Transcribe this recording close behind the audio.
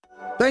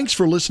Thanks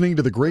for listening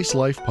to the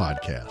GraceLife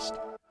podcast.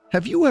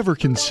 Have you ever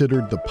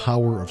considered the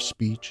power of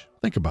speech?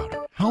 Think about it.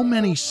 How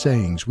many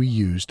sayings we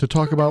use to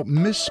talk about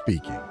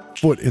misspeaking?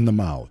 Foot in the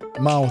mouth,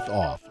 mouth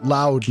off,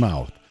 loud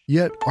mouth.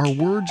 Yet our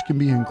words can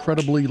be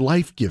incredibly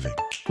life-giving.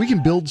 We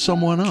can build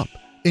someone up,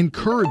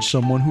 encourage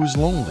someone who's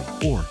lonely,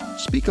 or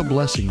speak a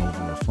blessing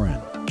over a friend.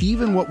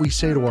 Even what we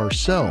say to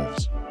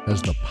ourselves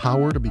has the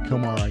power to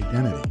become our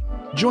identity.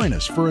 Join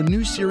us for a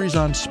new series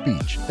on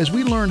speech as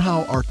we learn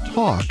how our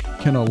talk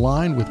can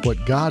align with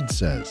what God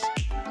says.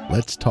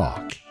 Let's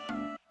talk.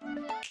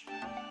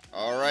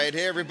 All right,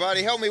 hey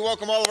everybody, help me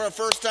welcome all of our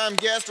first-time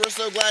guests. We're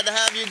so glad to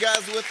have you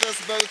guys with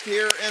us both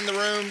here in the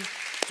room,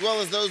 as well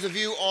as those of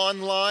you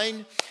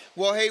online.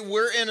 Well, hey,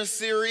 we're in a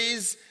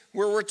series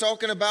where we're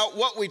talking about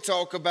what we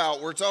talk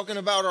about. We're talking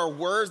about our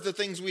words, the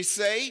things we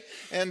say,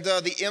 and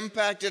the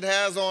impact it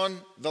has on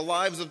the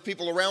lives of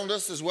people around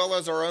us as well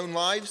as our own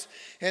lives.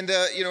 And,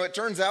 it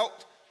turns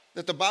out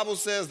that the Bible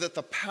says that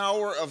the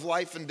power of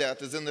life and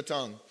death is in the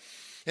tongue.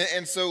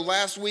 And so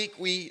last week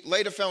we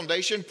laid a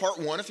foundation, part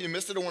one. If you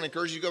missed it, I want to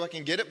encourage you to go back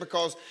and get it,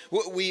 because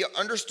we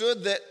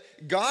understood that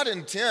God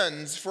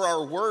intends for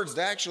our words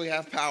to actually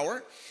have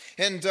power.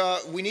 And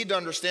we need to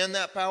understand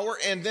that power.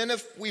 And then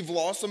if we've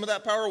lost some of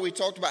that power, we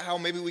talked about how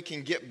maybe we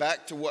can get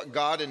back to what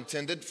God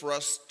intended for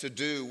us to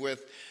do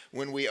with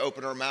when we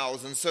open our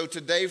mouths. And so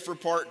today for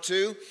part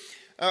two,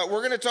 we're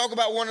going to talk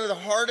about one of the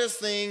hardest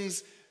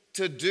things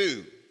to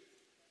do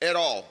at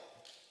all.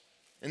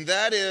 And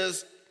that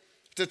is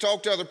to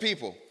talk to other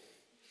people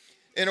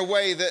in a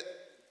way that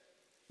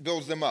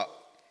builds them up.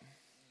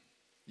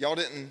 Y'all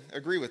didn't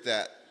agree with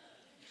that.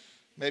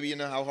 Maybe you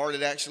know how hard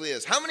it actually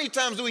is. How many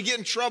times do we get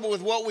in trouble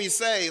with what we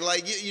say?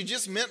 Like you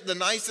just meant the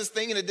nicest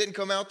thing and it didn't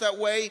come out that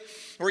way?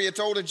 Or you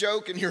told a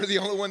joke and you're the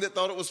only one that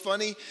thought it was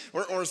funny?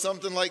 Or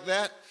something like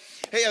that?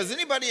 Hey, has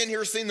anybody in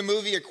here seen the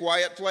movie A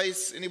Quiet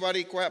Place?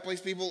 Anybody Quiet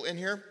Place people in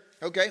here?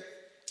 Okay.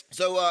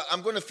 So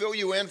I'm going to fill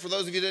you in for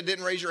those of you that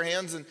didn't raise your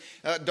hands, and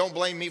don't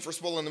blame me for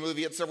spoiling the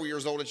movie. It's several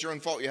years old. It's your own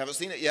fault you haven't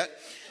seen it yet.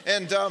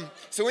 And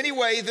so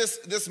anyway,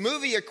 this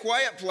movie, A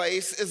Quiet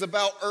Place, is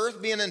about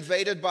Earth being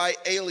invaded by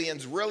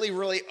aliens, really,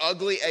 really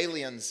ugly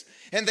aliens.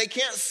 And they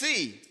can't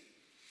see,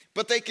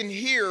 but they can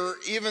hear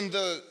even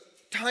the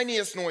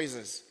tiniest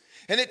noises.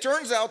 And it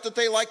turns out that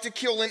they like to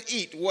kill and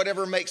eat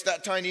whatever makes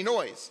that tiny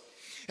noise.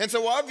 And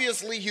so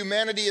obviously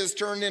humanity has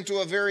turned into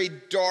a very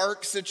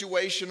dark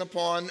situation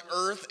upon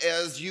Earth,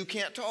 as you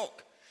can't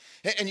talk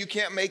and you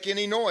can't make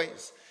any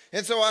noise.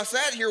 And so I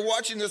sat here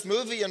watching this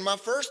movie, and my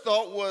first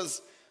thought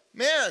was,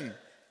 man,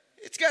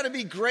 it's got to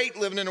be great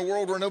living in a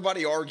world where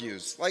nobody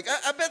argues. Like,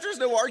 I bet there's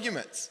no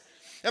arguments.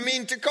 I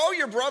mean, to call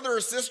your brother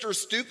or sister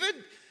stupid,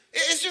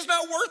 it's just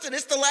not worth it.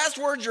 It's the last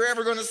word you're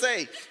ever going to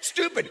say.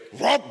 Stupid,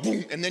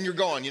 boom, and then you're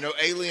gone.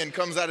 Alien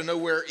comes out of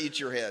nowhere, eats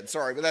your head.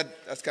 Sorry, but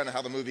that's kind of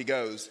how the movie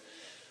goes.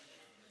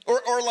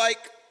 Or like,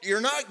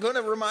 you're not going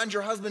to remind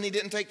your husband he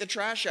didn't take the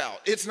trash out.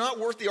 It's not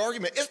worth the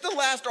argument. It's the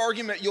last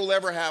argument you'll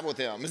ever have with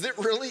him. Is it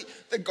really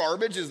the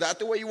garbage? Is that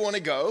the way you want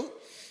to go?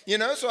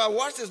 So I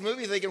watched this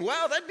movie thinking,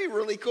 wow, that'd be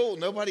really cool.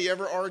 Nobody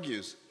ever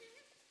argues.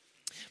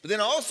 But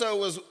then I also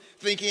was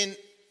thinking,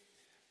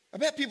 I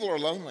bet people are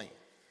lonely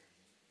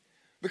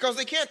because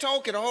they can't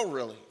talk at all,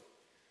 really.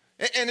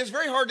 And it's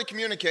very hard to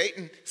communicate.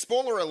 And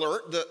spoiler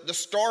alert, the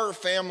star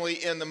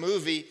family in the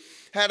movie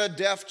had a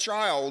deaf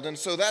child. And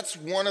so that's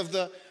one of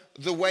the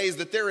ways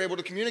that they're able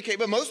to communicate.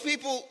 But most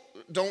people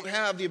don't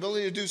have the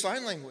ability to do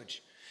sign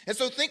language. And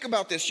so think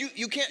about this.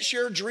 You can't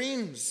share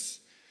dreams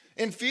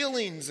and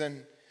feelings,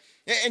 and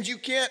you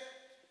can't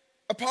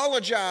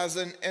apologize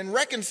and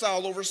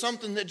reconcile over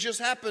something that just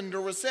happened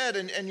or was said.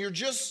 And you're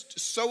just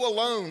so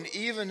alone,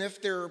 even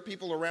if there are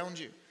people around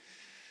you.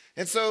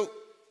 And so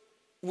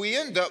we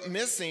end up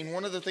missing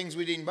one of the things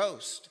we need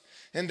most,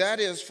 and that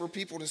is for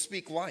people to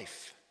speak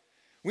life.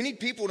 We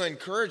need people to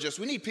encourage us.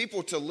 We need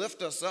people to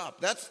lift us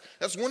up. That's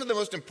one of the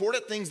most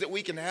important things that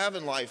we can have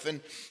in life. And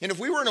if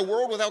we were in a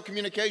world without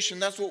communication,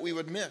 that's what we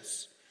would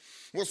miss.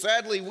 Well,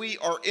 sadly, we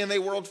are in a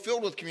world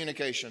filled with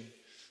communication,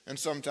 and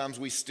sometimes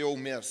we still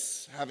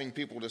miss having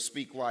people to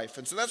speak life.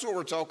 And so that's what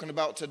we're talking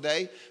about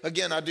today.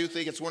 Again, I do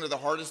think it's one of the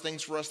hardest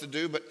things for us to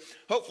do, but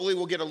hopefully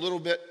we'll get a little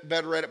bit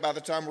better at it by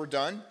the time we're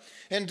done.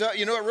 And,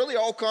 it really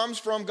all comes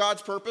from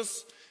God's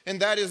purpose,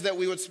 and that is that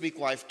we would speak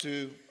life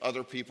to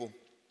other people.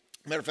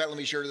 Matter of fact, let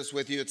me share this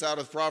with you. It's out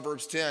of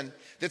Proverbs 10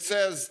 that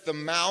says, the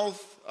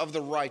mouth of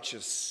the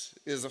righteous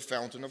is a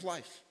fountain of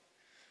life.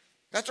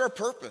 That's our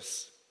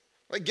purpose.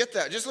 Like, get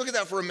that. Just look at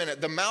that for a minute.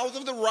 The mouth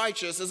of the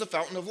righteous is a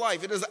fountain of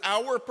life. It is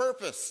our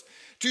purpose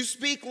to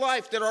speak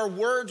life, that our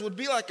words would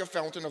be like a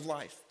fountain of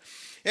life.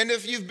 And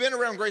if you've been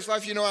around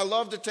GraceLife, I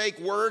love to take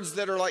words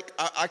that are like,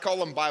 I call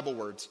them Bible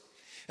words.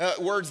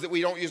 Words that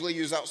we don't usually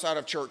use outside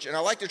of church. And I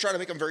like to try to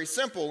make them very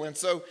simple. And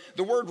so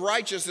the word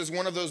righteous is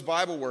one of those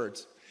Bible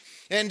words.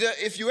 And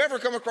if you ever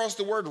come across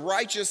the word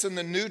righteous in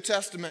the New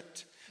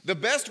Testament, the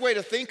best way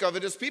to think of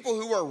it is people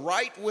who are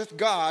right with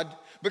God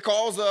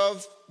because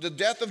of the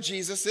death of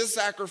Jesus, his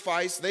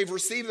sacrifice. They've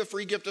received the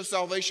free gift of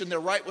salvation.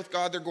 They're right with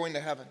God. They're going to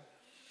heaven.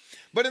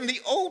 But in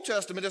the Old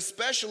Testament,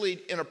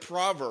 especially in a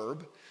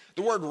proverb,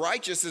 the word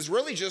righteous is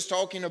really just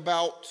talking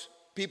about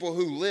people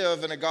who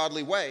live in a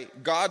godly way,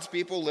 God's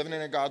people living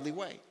in a godly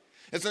way.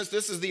 And since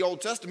this is the Old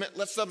Testament,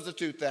 let's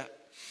substitute that.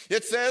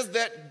 It says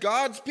that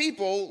God's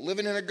people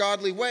living in a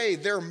godly way,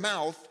 their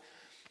mouth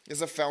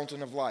is a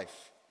fountain of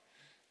life.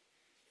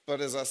 But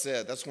as I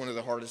said, that's one of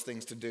the hardest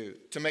things to do,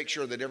 to make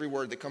sure that every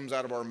word that comes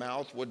out of our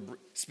mouth would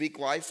speak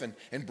life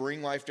and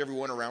bring life to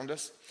everyone around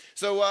us.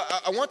 So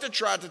I want to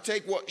try to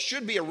take what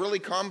should be a really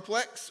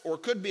complex or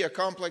could be a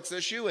complex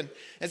issue and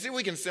see if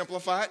we can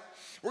simplify it.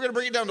 We're going to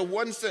bring it down to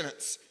one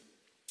sentence.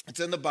 It's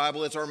in the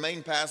Bible. It's our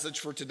main passage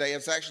for today.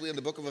 It's actually in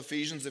the book of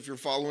Ephesians if you're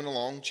following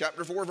along.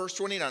 Chapter 4, verse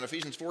 29,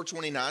 Ephesians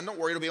 4:29. Don't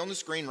worry, it'll be on the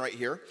screen right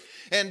here.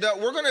 And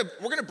we're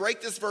gonna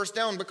break this verse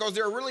down because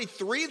there are really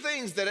three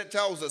things that it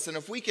tells us. And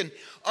if we can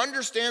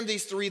understand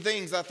these three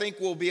things, I think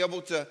we'll be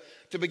able to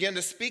begin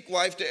to speak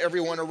life to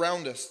everyone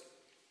around us.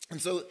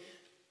 And so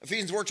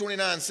Ephesians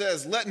 4:29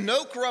 says, "Let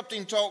no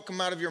corrupting talk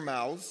come out of your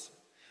mouths,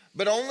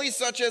 but only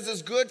such as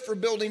is good for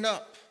building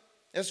up,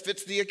 as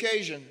fits the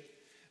occasion,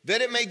 that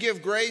it may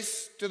give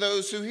grace to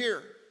those who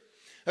hear."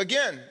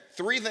 Again,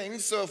 three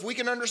things. So if we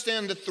can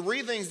understand the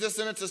three things this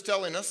sentence is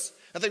telling us,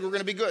 I think we're going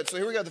to be good. So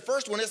here we go. The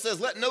first one, it says,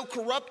 "Let no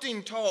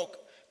corrupting talk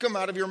come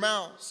out of your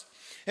mouths."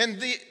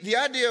 And the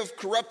idea of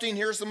corrupting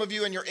here, some of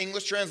you in your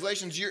English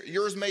translations,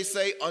 yours may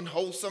say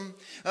unwholesome.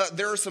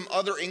 There are some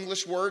other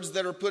English words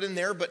that are put in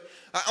there, but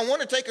I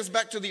want to take us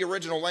back to the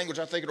original language.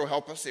 I think it'll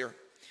help us here.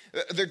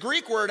 The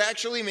Greek word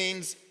actually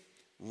means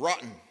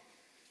rotten.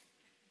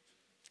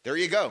 There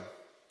you go.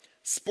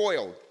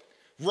 Spoiled.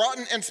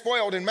 Rotten and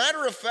spoiled. And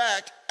matter of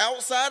fact,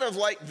 outside of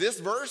like this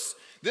verse,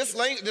 this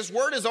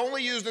word is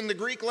only used in the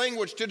Greek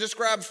language to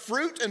describe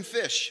fruit and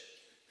fish.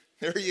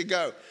 There you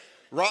go.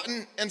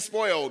 Rotten and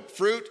spoiled,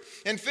 fruit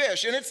and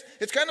fish. And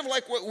it's kind of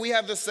like what we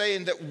have the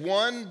saying that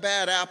one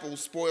bad apple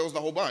spoils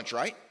the whole bunch,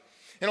 right?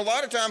 And a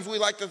lot of times we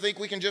like to think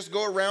we can just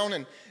go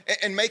around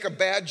and make a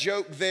bad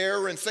joke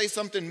there and say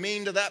something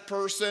mean to that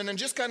person and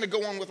just kind of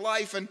go on with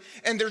life. And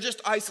they're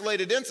just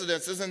isolated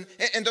incidences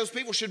and those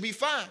people should be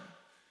fine.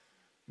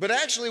 But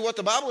actually what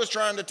the Bible is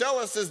trying to tell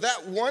us is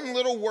that one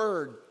little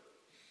word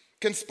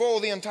can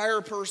spoil the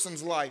entire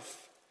person's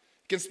life.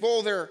 It can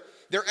spoil their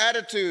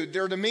attitude,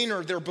 their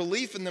demeanor, their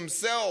belief in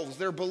themselves,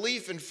 their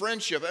belief in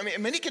friendship. I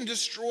mean, it can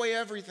destroy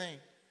everything.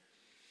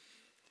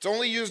 It's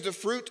only used of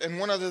fruit and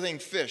one other thing,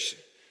 fish.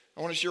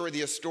 I want to share with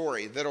you a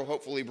story that'll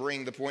hopefully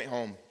bring the point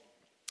home.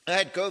 I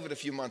had COVID a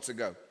few months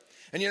ago.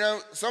 And you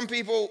know, some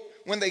people,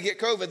 when they get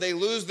COVID, they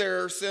lose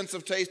their sense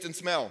of taste and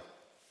smell.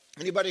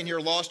 Anybody in here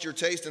lost your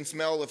taste and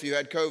smell if you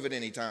had COVID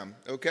anytime?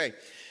 Okay.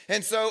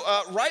 And so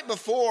right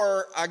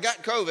before I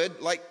got COVID,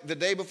 like the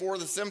day before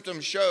the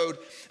symptoms showed,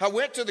 I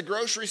went to the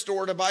grocery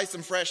store to buy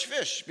some fresh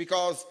fish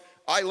because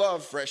I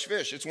love fresh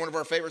fish. It's one of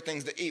our favorite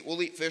things to eat.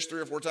 We'll eat fish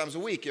 3 or 4 times a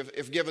week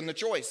if given the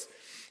choice.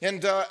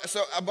 And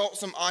so I bought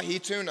some ahi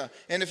tuna.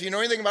 And if you know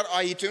anything about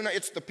ahi tuna,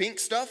 it's the pink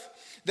stuff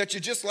that you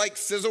just like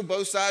sizzle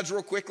both sides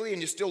real quickly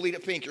and you still eat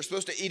it pink. You're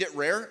supposed to eat it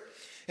rare.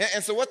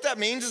 And so what that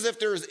means is if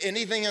there's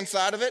anything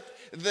inside of it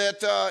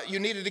that you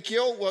needed to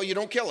kill, well, you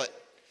don't kill it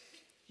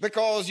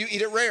because you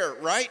eat it rare,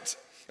 right?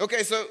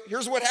 Okay, so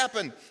here's what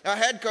happened. I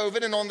had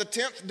COVID, and on the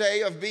 10th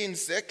day of being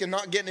sick and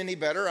not getting any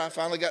better, I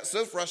finally got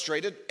so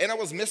frustrated, and I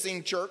was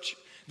missing church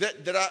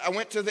that I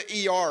went to the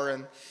ER,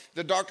 and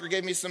the doctor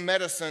gave me some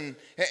medicine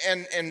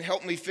and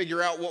helped me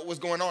figure out what was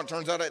going on.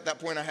 Turns out at that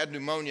point I had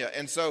pneumonia.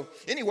 And so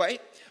anyway,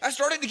 I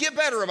started to get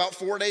better about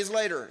 4 days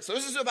later. So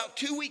this is about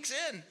 2 weeks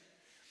in.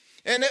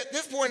 And at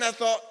this point I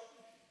thought,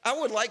 I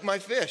would like my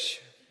fish.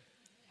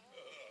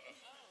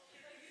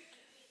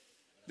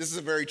 This is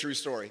a very true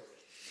story.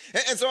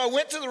 And so I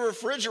went to the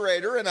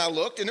refrigerator and I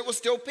looked and it was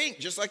still pink,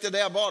 just like the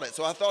day I bought it.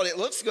 So I thought it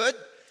looks good.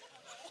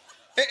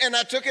 And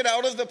I took it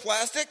out of the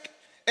plastic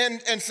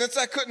and since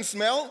I couldn't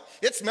smell,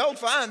 it smelled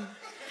fine.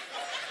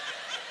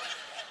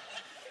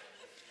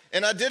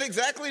 And I did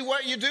exactly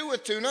what you do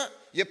with tuna.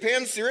 You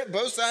pan sear it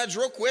both sides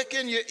real quick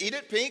and you eat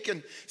it pink.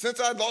 And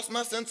since I'd lost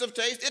my sense of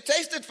taste, it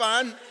tasted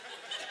fine.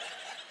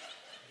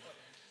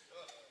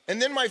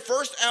 And then my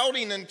first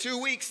outing in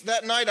 2 weeks,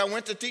 that night I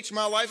went to teach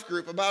my life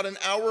group about an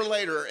hour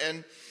later.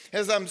 And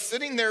as I'm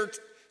sitting there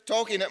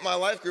talking at my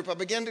life group, I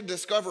began to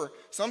discover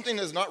something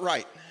is not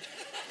right.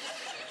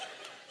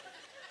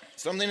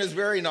 Something is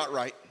very not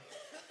right.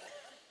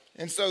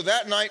 And so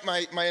that night,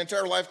 my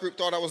entire life group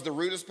thought I was the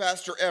rudest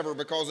pastor ever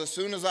because as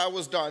soon as I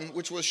was done,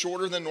 which was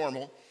shorter than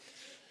normal,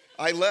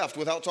 I left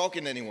without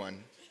talking to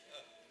anyone.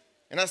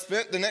 And I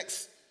spent the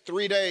next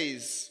 3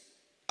 days,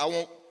 I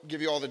won't give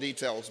you all the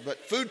details, but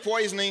food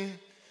poisoning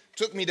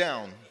took me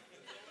down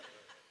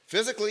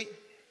physically.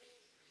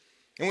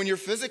 And when you're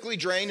physically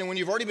drained and when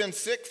you've already been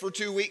sick for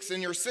 2 weeks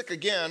and you're sick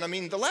again, I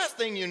mean, the last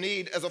thing you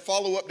need as a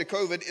follow-up to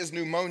COVID is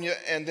pneumonia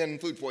and then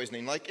food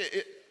poisoning. Like,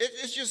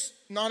 it's just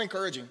not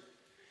encouraging.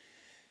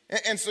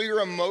 And so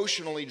you're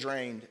emotionally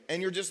drained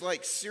and you're just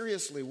like,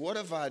 seriously, what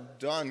have I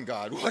done,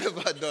 God? What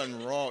have I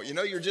done wrong? You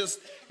know, you're just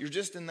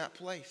in that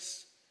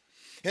place.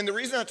 And the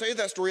reason I tell you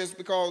that story is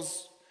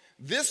because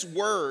this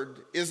word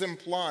is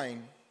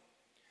implying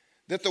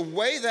that the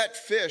way that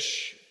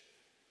fish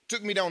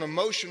took me down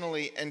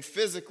emotionally and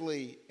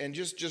physically and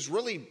just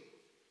really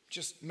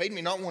made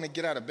me not want to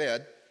get out of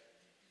bed,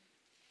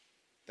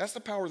 that's the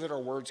power that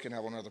our words can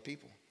have on other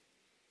people.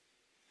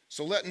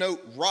 So let no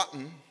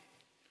rotten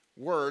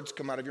words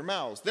come out of your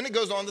mouths. Then it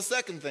goes on the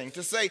second thing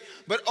to say,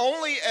 but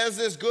only as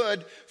is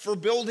good for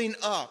building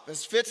up,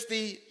 as fits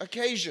the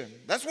occasion.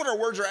 That's what our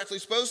words are actually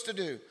supposed to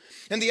do.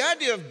 And the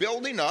idea of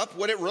building up,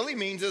 what it really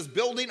means is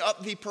building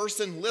up the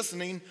person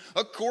listening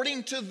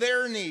according to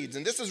their needs.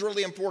 And this is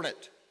really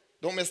important.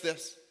 Don't miss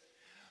this.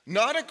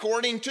 Not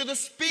according to the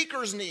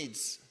speaker's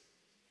needs.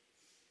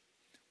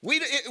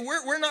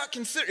 We're not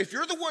considered, if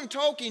you're the one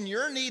talking,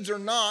 your needs are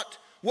not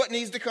what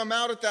needs to come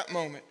out at that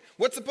moment.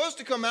 What's supposed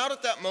to come out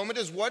at that moment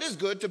is what is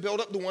good to build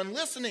up the one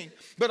listening.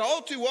 But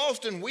all too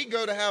often, we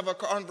go to have a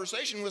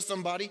conversation with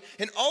somebody,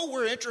 and all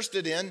we're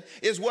interested in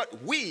is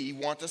what we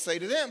want to say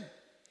to them.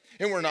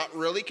 And we're not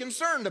really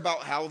concerned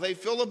about how they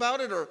feel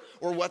about it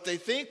or what they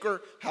think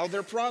or how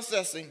they're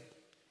processing.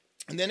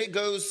 And then it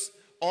goes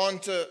on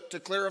to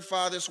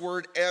clarify this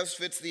word, as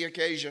fits the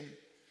occasion.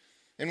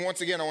 And once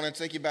again, I want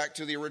to take you back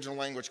to the original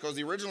language, because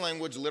the original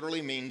language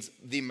literally means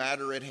the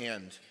matter at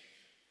hand.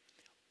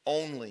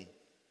 Only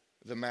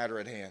the matter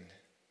at hand.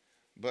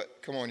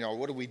 But come on, y'all,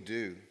 what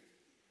do?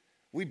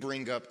 We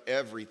bring up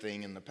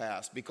everything in the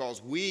past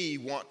because we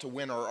want to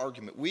win our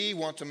argument. We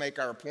want to make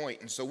our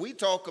point. And so we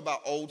talk about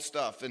old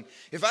stuff. And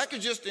if I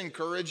could just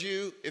encourage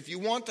you, if you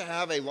want to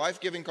have a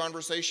life-giving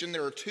conversation,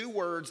 there are two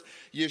words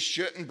you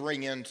shouldn't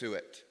bring into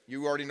it.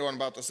 You already know what I'm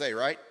about to say,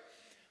 right?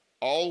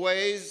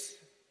 Always,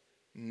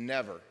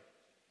 never.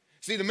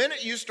 See, the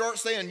minute you start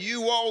saying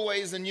you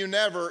always and you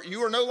never,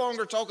 you are no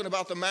longer talking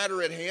about the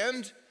matter at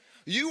hand.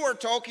 You are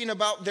talking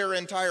about their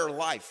entire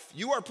life.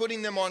 You are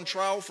putting them on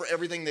trial for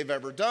everything they've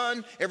ever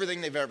done,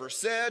 everything they've ever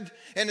said.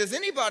 And has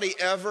anybody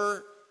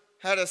ever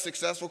had a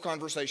successful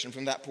conversation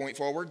from that point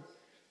forward?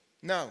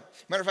 No.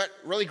 Matter of fact,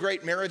 really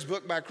great marriage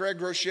book by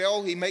Craig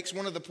Rochelle. He makes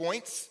one of the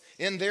points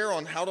in there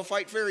on how to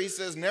fight fair. He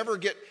says, never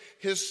get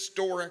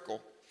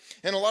historical.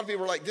 And a lot of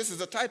people are like, this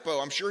is a typo.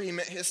 I'm sure he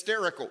meant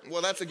hysterical.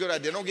 Well, that's a good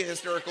idea. Don't get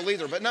hysterical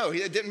either. But no, he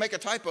didn't make a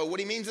typo. What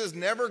he means is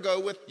never go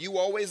with you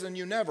always and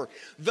you never.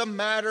 The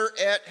matter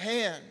at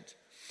hand.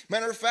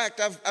 Matter of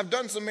fact, I've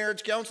done some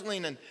marriage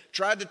counseling and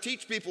tried to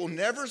teach people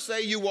never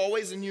say you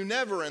always and you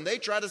never. And they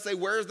try to say,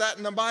 where is that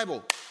in the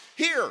Bible?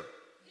 Here.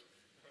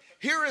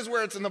 Here is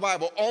where it's in the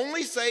Bible.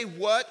 Only say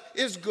what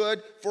is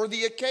good for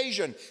the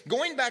occasion.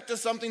 Going back to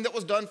something that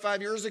was done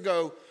 5 years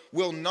ago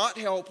will not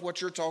help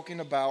what you're talking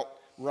about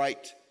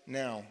right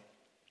now.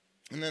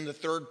 And then the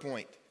third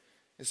point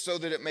is so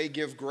that it may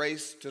give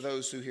grace to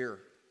those who hear.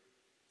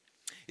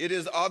 It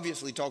is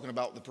obviously talking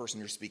about the person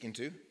you're speaking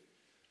to,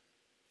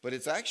 but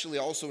it's actually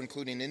also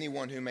including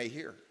anyone who may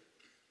hear.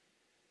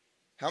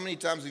 How many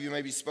times have you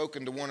maybe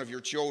spoken to one of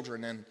your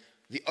children and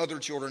the other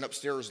children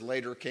upstairs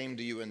later came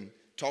to you and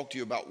talked to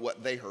you about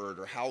what they heard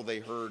or how they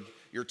heard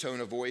your tone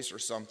of voice or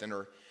something?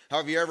 Or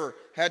have you ever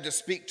had to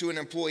speak to an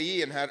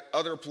employee and had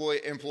other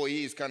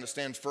employees kind of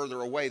stand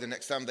further away the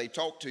next time they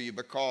talk to you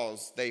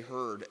because they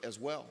heard as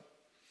well?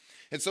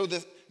 And so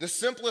the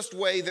simplest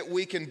way that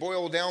we can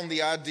boil down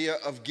the idea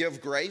of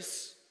give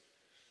grace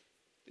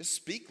is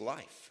speak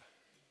life.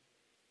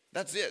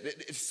 That's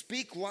it.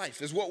 Speak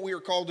life is what we are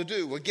called to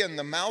do. Again,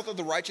 the mouth of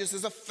the righteous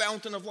is a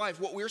fountain of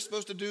life. What we're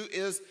supposed to do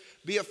is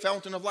be a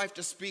fountain of life,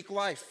 to speak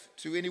life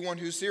to anyone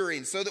who's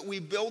hearing so that we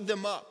build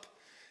them up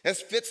as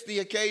fits the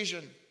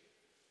occasion,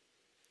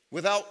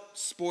 without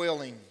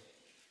spoiling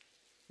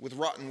with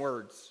rotten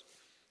words.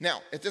 Now,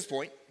 at this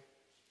point,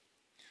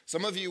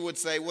 some of you would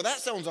say, well, that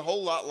sounds a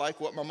whole lot like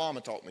what my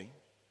mama taught me.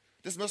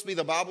 This must be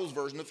the Bible's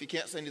version. If you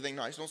can't say anything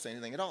nice, don't say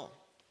anything at all.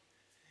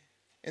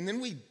 And then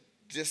we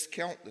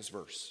discount this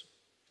verse.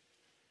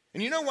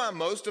 And you know why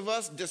most of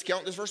us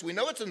discount this verse? We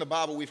know it's in the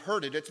Bible. We've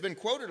heard it. It's been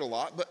quoted a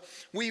lot. But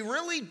we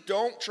really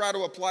don't try to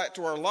apply it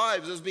to our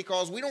lives is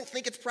because we don't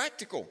think it's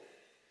practical.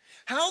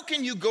 How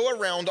can you go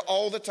around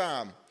all the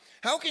time?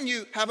 How can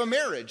you have a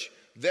marriage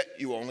that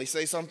you only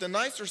say something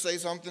nice or say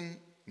something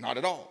not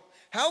at all?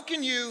 How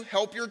can you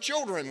help your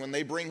children when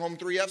they bring home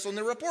 3 F's on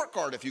their report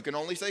card if you can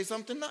only say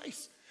something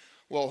nice?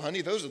 Well,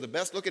 honey, those are the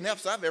best looking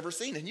F's I've ever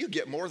seen, and you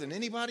get more than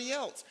anybody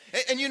else.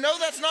 And you know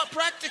that's not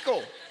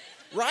practical,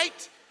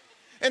 right?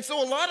 And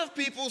so a lot of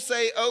people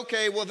say,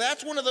 okay, well,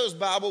 that's one of those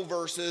Bible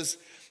verses,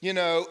 you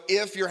know,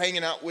 if you're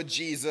hanging out with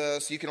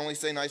Jesus, you can only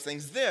say nice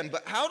things then.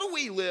 But how do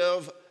we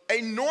live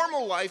a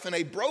normal life in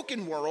a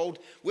broken world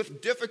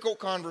with difficult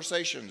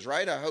conversations,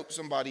 right? I hope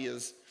somebody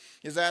is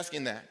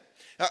asking that.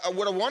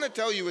 What I want to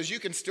tell you is you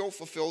can still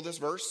fulfill this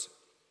verse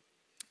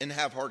and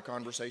have hard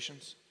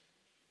conversations,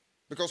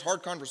 because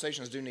hard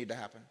conversations do need to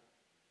happen.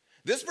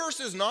 This verse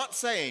is not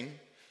saying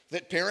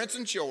that parents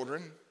and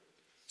children,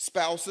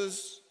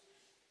 spouses,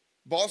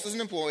 bosses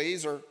and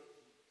employees, or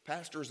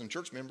pastors and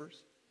church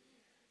members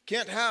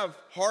can't have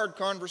hard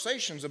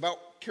conversations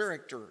about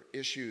character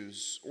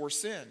issues or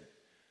sin.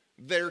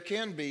 There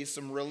can be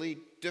some really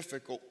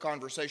difficult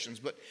conversations,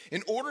 but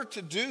in order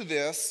to do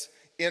this,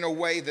 in a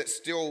way that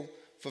still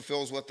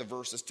fulfills what the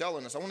verse is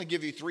telling us. I want to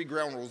give you 3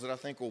 ground rules that I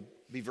think will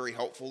be very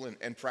helpful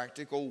and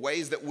practical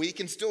ways that we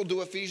can still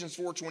do Ephesians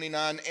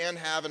 4:29 and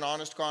have an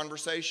honest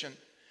conversation.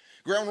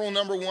 Ground rule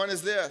number 1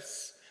 is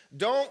this.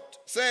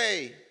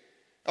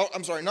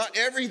 Not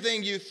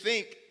everything you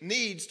think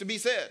needs to be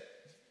said.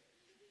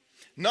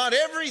 Not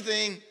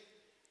everything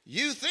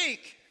you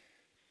think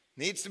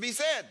needs to be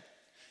said.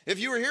 If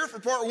you were here for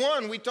part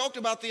 1, we talked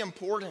about the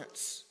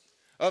importance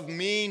of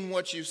mean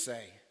what you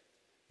say.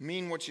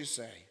 Mean what you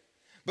say.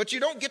 But you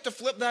don't get to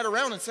flip that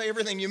around and say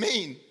everything you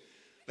mean.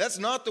 That's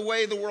not the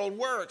way the world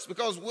works,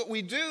 because what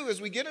we do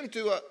is we get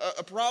into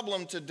a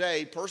problem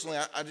today. Personally,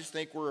 I just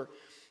think we're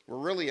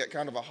really at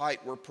kind of a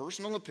height where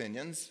personal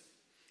opinions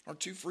are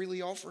too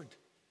freely offered.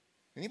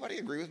 Anybody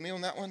agree with me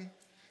on that one?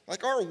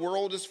 Like, our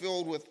world is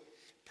filled with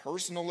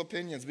personal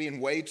opinions being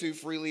way too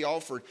freely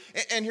offered.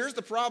 And here's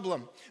the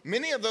problem.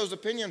 Many of those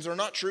opinions are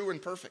not true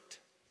and perfect.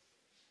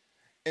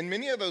 And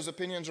many of those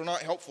opinions are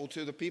not helpful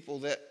to the people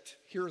that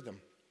hear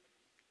them.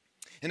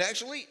 And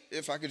actually,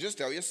 if I could just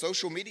tell you,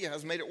 social media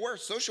has made it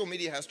worse. Social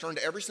media has turned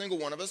every single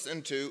one of us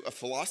into a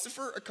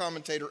philosopher, a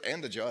commentator,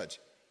 and a judge.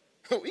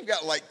 We've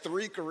got like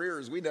 3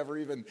 careers we never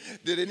even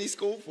did any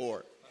school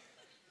for.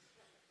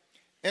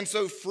 And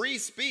so free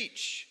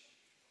speech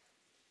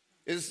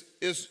is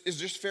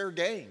just fair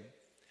game.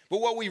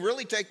 But what we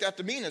really take that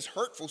to mean is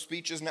hurtful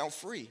speech is now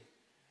free.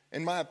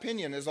 In my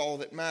opinion, is all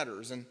that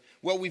matters. And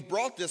well, we've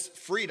brought this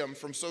freedom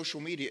from social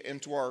media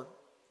into our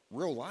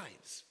real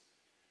lives.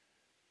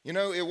 You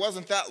know, it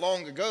wasn't that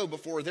long ago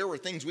before there were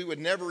things we would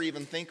never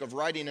even think of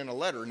writing in a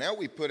letter. Now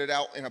we put it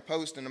out in a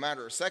post in a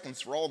matter of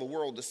seconds for all the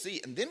world to see.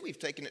 And then we've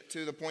taken it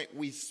to the point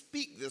we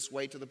speak this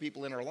way to the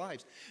people in our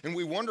lives. And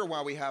we wonder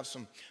why we have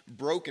some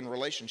broken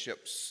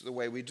relationships the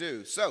way we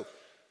do. So,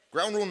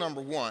 ground rule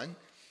number 1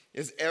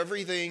 is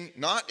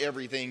not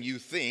everything you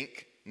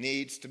think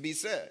needs to be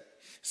said.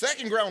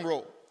 Second ground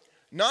rule,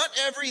 not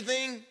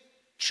everything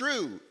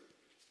true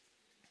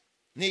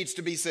needs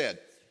to be said.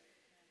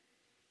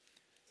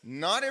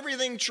 Not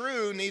everything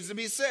true needs to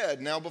be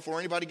said. Now, before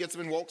anybody gets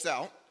up and walks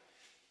out,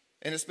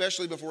 and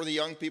especially before the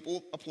young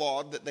people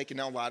applaud that they can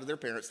now lie to their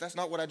parents, that's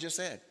not what I just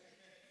said.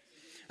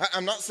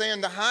 I'm not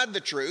saying to hide the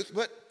truth,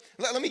 but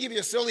let me give you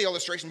a silly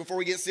illustration before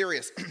we get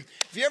serious.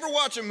 If you ever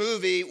watch a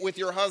movie with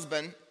your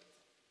husband,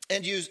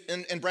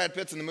 and Brad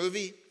Pitt's in the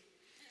movie,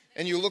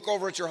 and you look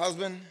over at your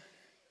husband,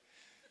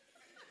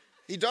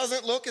 he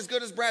doesn't look as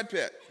good as Brad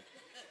Pitt.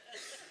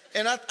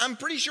 And I'm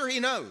pretty sure he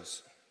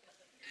knows.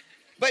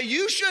 But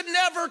you should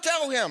never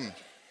tell him.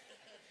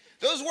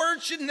 Those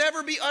words should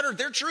never be uttered.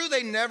 They're true.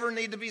 They never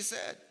need to be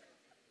said.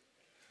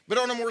 But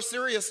on a more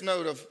serious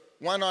note of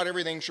why not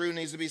everything true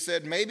needs to be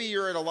said, maybe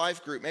you're at a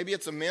life group. Maybe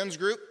it's a men's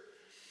group.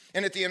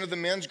 And at the end of the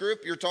men's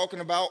group, you're talking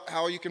about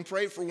how you can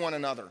pray for one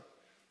another.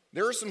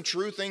 There are some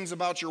true things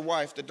about your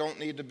wife that don't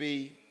need to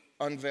be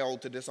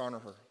unveiled to dishonor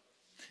her.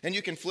 And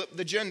you can flip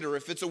the gender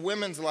if it's a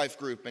women's life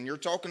group and you're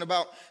talking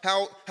about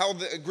how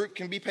the group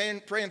can be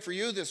praying for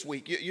you this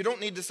week. You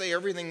don't need to say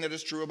everything that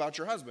is true about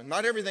your husband.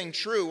 Not everything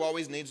true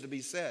always needs to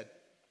be said.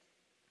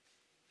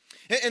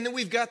 And then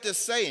we've got this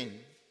saying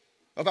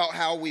about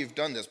how we've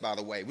done this, by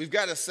the way. We've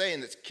got a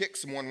saying that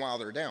kicks someone while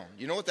they're down.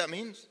 You know what that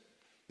means?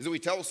 Is that we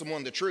tell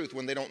someone the truth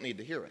when they don't need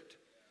to hear it.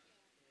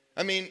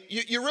 I mean,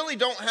 you really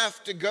don't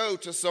have to go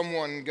to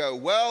someone and go,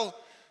 well,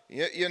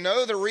 you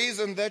know the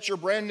reason that your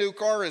brand new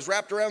car is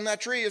wrapped around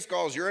that tree is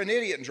because you're an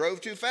idiot and drove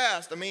too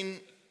fast. I mean,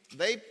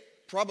 they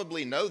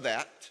probably know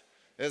that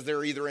as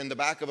they're either in the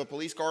back of a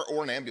police car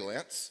or an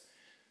ambulance.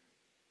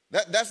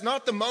 That's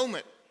not the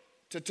moment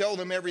to tell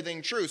them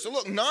everything true. So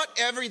look, not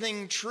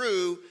everything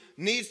true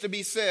needs to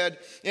be said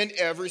in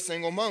every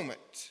single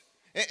moment.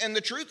 And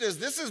the truth is,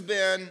 this has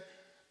been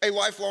a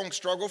lifelong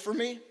struggle for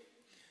me.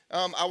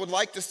 I would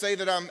like to say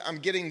that I'm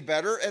getting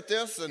better at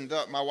this, and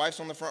my wife's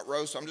on the front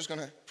row, so I'm just going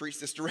to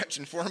preach this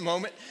direction for a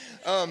moment.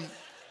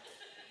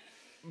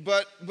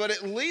 But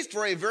at least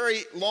for a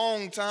very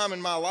long time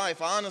in my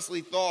life, I honestly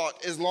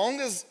thought, as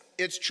long as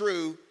it's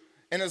true,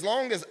 and as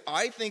long as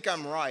I think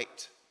I'm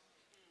right,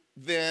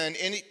 then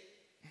anything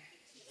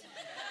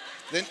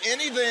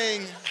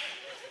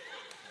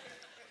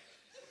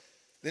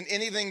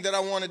that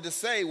I wanted to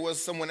say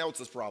was someone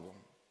else's problem.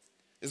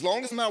 As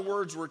long as my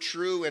words were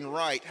true and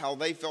right, how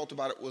they felt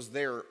about it was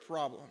their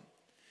problem.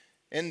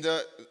 And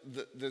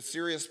the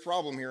serious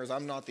problem here is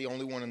I'm not the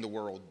only one in the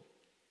world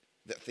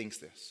that thinks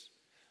this.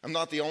 I'm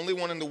not the only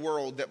one in the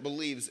world that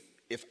believes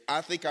if I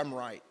think I'm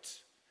right,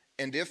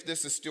 and if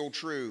this is still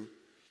true,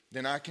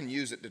 then I can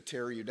use it to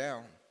tear you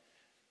down.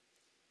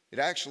 It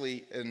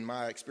actually, in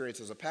my experience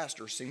as a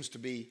pastor, seems to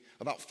be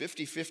about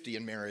 50-50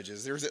 in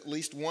marriages. There's at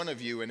least one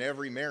of you in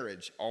every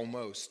marriage,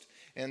 almost.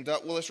 And,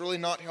 well, it's really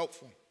not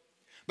helpful.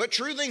 But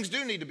true things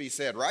do need to be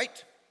said,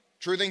 right?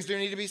 True things do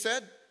need to be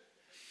said.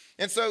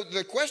 And so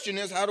the question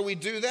is, how do we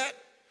do that?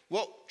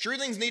 Well, true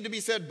things need to be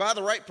said by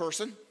the right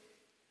person,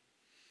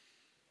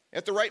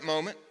 at the right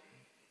moment,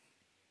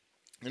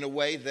 in a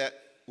way that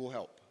will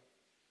help.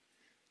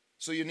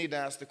 So you need to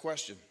ask the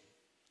question,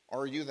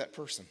 are you that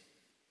person?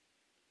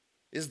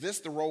 Is this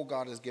the role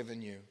God has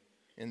given you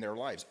in their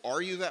lives?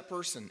 Are you that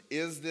person?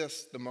 Is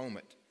this the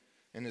moment?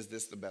 And is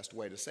this the best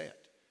way to say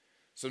it?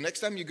 So next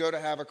time you go to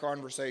have a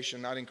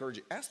conversation, I'd encourage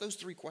you, ask those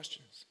 3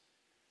 questions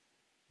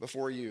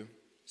before you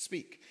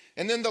speak.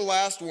 And then the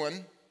last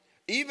one,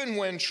 even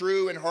when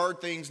true and hard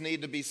things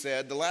need to be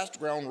said, the last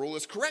ground rule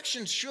is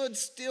correction should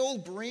still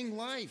bring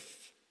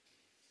life.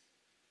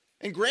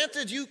 And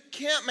granted, you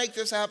can't make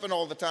this happen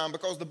all the time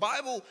because the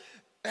Bible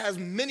has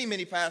many,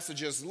 many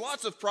passages,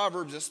 lots of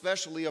Proverbs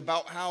especially,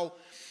 about how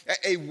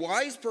a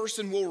wise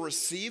person will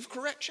receive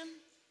correction,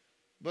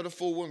 but a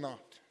fool will not.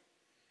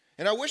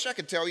 And I wish I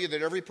could tell you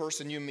that every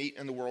person you meet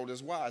in the world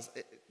is wise.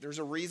 There's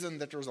a reason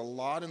that there's a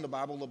lot in the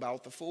Bible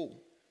about the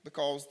fool,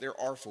 because there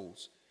are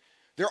fools.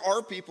 There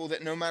are people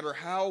that no matter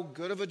how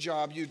good of a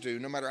job you do,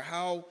 no matter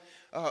how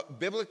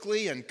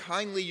biblically and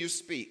kindly you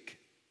speak,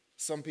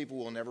 some people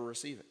will never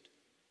receive it.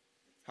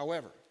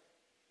 However,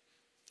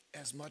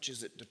 as much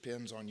as it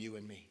depends on you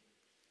and me,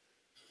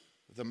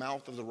 the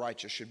mouth of the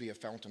righteous should be a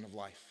fountain of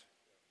life.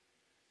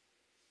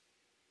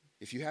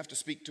 If you have to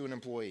speak to an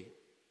employee,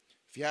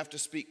 if you have to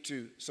speak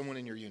to someone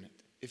in your unit,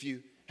 if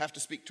you have to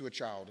speak to a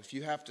child, if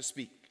you have to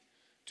speak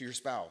to your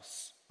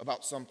spouse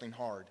about something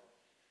hard,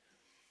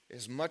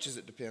 as much as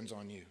it depends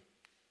on you,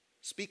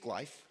 speak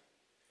life,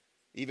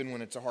 even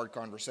when it's a hard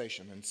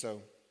conversation. And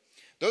so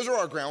those are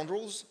our ground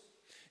rules.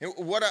 And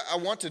what I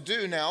want to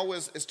do now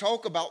is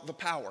talk about the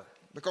power,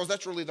 because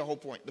that's really the whole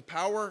point. The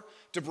power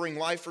to bring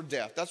life or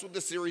death. That's what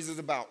this series is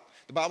about.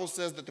 The Bible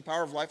says that the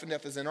power of life and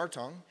death is in our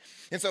tongue.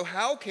 And so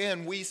how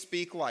can we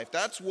speak life?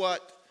 That's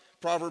what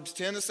Proverbs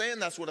 10 is saying.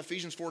 That's what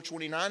Ephesians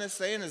 4:29 is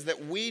saying, is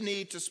that we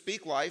need to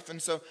speak life.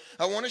 And so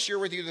I want to share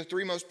with you the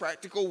 3 most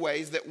practical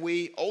ways that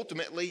we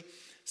ultimately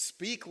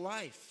speak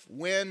life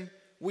when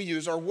we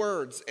use our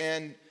words.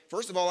 And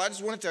first of all, I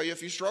just want to tell you,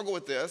 if you struggle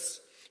with this,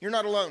 you're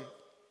not alone.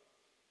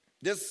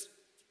 This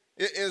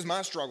is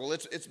my struggle.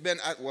 It's been,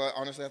 well,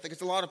 honestly, I think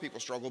it's a lot of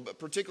people's struggle, but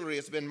particularly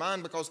it's been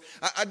mine because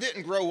I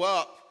didn't grow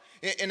up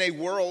in a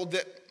world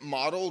that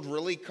modeled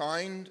really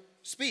kind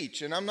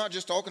speech. And I'm not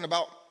just talking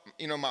about,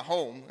 my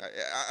home.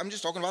 I'm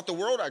just talking about the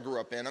world I grew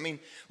up in. I mean,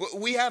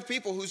 we have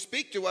people who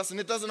speak to us and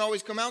it doesn't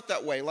always come out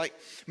that way. Like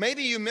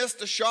maybe you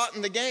missed a shot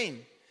in the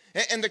game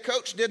and the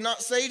coach did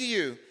not say to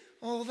you,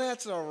 "Oh,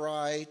 that's all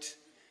right.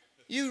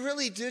 You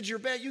really did your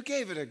best. You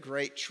gave it a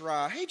great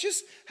try. Hey,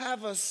 just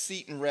have a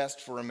seat and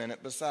rest for a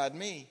minute beside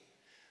me."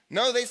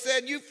 No, they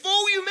said, "You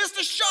fool, you missed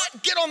a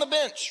shot. Get on the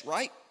bench,"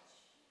 right?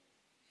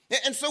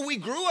 And so we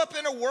grew up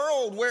in a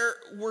world where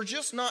we're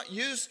just not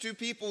used to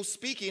people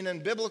speaking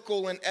in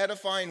biblical and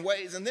edifying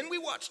ways. And then we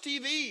watch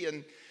TV,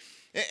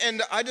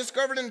 and I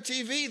discovered in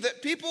TV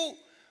that people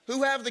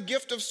who have the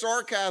gift of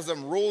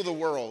sarcasm rule the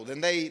world,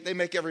 and they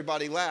make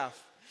everybody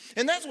laugh.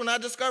 And that's when I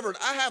discovered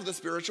I have the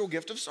spiritual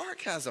gift of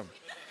sarcasm.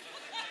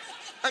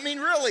 I mean,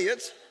 really,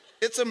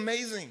 it's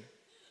amazing.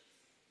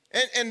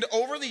 And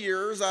over the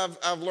years,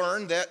 I've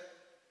learned that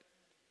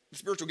the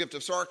spiritual gift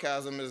of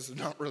sarcasm is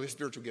not really a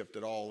spiritual gift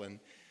at all, and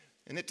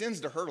it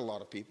tends to hurt a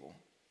lot of people.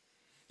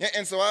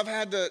 And so I've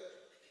had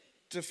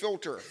to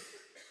filter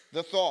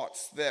the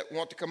thoughts that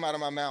want to come out of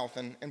my mouth.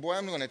 And boy,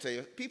 I'm going to tell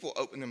you, people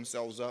open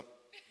themselves up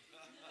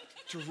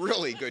to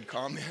really good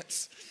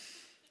comments.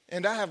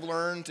 And I have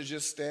learned to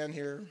just stand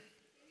here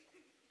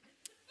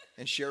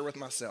and share with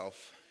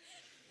myself,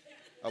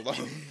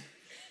 alone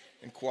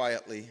and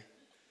quietly,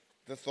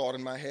 the thought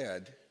in my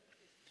head.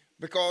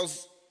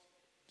 Because,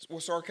 well,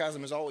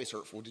 sarcasm is always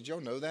hurtful. Did y'all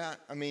know that?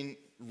 I mean,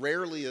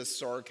 rarely is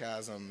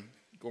sarcasm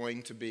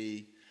going to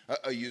be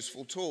a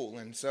useful tool.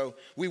 And so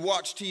we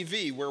watch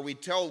TV where we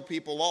tell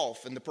people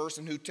off, and the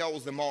person who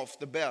tells them off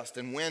the best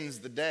and wins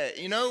the day,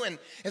 and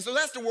so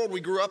that's the world we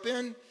grew up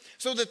in.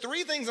 So the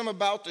 3 things I'm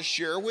about to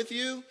share with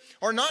you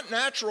are not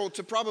natural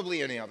to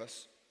probably any of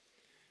us.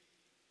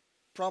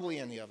 Probably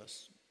any of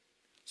us.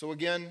 So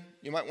again,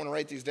 you might want to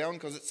write these down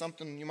because it's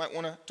something you might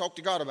want to talk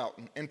to God about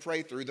and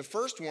pray through. The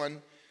first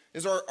one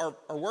is our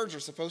words are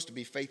supposed to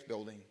be faith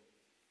building.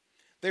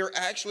 They're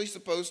actually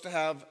supposed to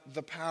have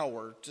the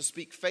power to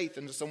speak faith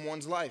into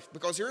someone's life.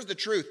 Because here's the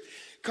truth.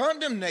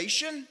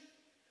 Condemnation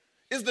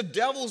is the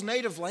devil's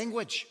native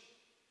language.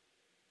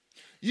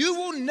 You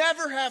will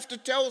never have to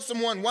tell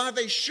someone why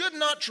they should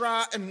not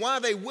try and why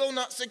they will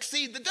not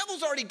succeed. The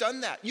devil's already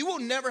done that. You will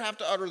never have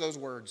to utter those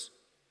words.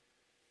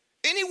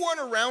 Anyone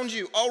around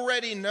you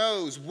already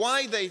knows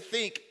why they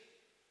think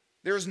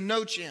there's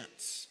no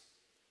chance.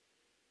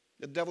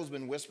 The devil's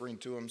been whispering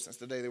to them since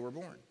the day they were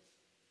born.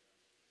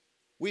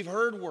 We've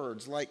heard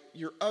words like,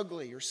 "You're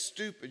ugly, you're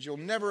stupid, you'll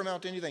never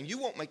amount to anything, you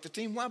won't make the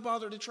team, why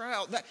bother to try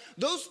out?"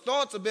 Those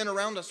thoughts have been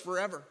around us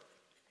forever.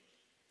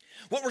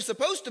 What we're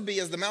supposed to be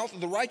is the mouth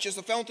of the righteous,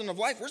 a fountain of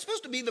life. We're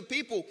supposed to be the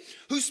people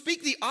who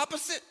speak the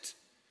opposite.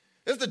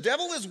 As the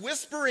devil is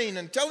whispering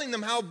and telling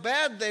them how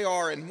bad they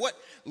are and what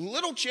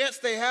little chance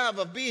they have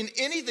of being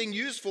anything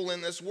useful in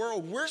this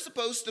world, we're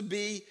supposed to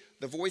be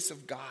the voice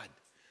of God.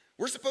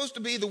 We're supposed to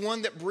be the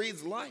one that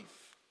breathes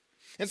life.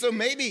 And so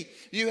maybe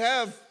you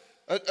have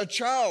a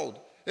child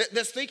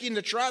that's thinking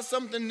to try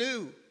something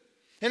new.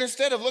 And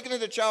instead of looking at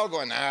the child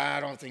going, nah, I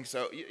don't think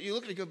so, you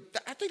look at it and go,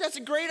 I think that's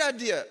a great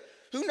idea.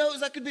 Who knows,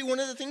 that could be one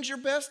of the things you're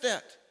best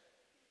at.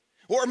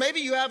 Or maybe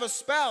you have a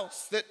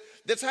spouse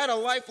that's had a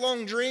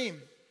lifelong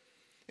dream.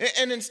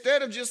 And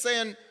instead of just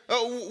saying,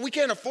 oh, we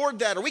can't afford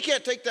that or we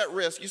can't take that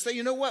risk, you say,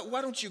 you know what,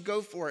 why don't you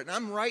go for it? And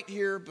I'm right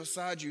here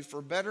beside you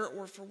for better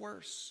or for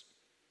worse.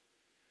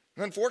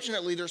 And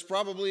unfortunately, there's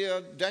probably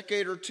a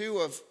decade or two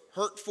of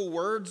hurtful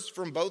words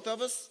from both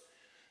of us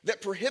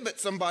that prohibit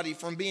somebody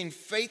from being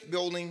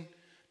faith-building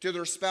to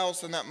their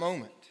spouse in that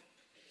moment.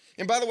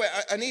 And by the way,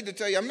 I need to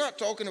tell you, I'm not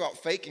talking about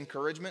fake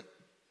encouragement.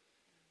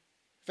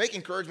 Fake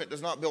encouragement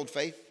does not build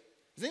faith.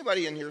 Has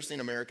anybody in here seen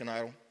American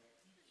Idol?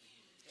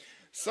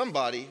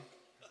 Somebody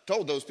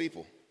told those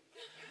people,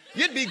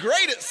 you'd be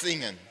great at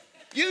singing.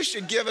 You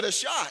should give it a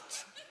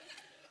shot.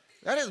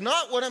 That is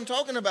not what I'm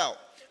talking about.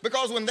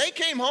 Because when they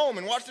came home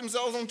and watched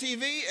themselves on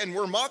TV and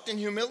were mocked and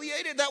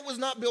humiliated, that was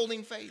not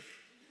building faith.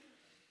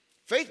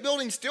 Faith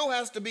building still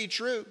has to be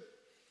true.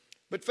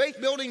 But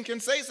faith building can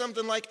say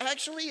something like,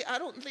 actually, I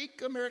don't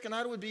think American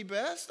Idol would be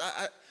best.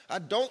 I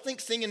don't think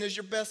singing is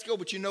your best skill,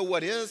 but you know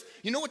what is?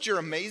 You know what you're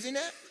amazing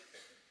at?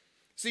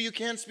 So you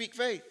can speak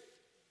faith.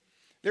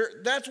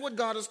 That's what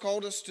God has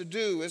called us to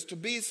do, is to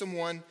be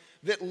someone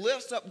that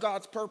lifts up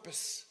God's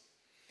purpose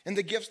and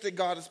the gifts that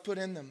God has put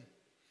in them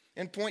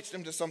and points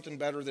them to something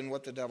better than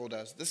what the devil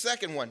does. The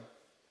second one,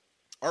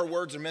 our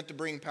words are meant to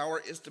bring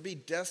power, is to be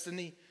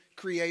destiny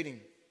creating.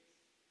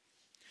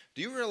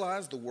 Do you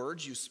realize the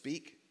words you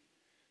speak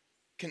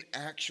can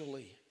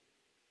actually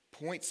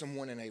point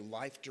someone in a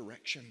life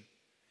direction?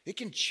 It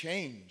can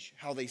change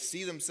how they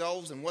see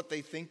themselves and what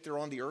they think they're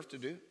on the earth to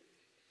do.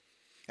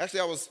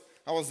 Actually,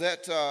 I was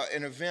at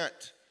an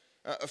event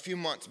a few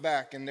months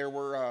back, and there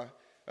were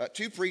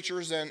two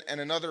preachers and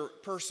another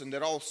person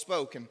that all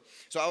spoke. And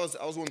so I was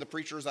one of the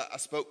preachers. I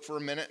spoke for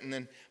a minute, and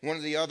then one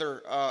of the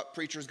other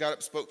preachers got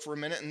up, spoke for a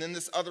minute, and then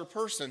this other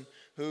person,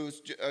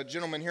 who's a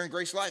gentleman here in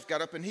GraceLife,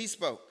 got up and he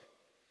spoke.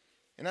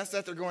 And I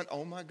sat there going,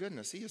 oh my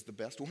goodness, he is the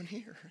best one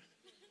here.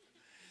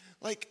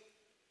 Like,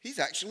 he's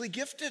actually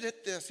gifted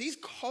at this. He's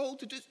called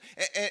to do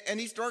this. And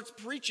he starts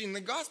preaching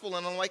the gospel.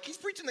 And I'm like, he's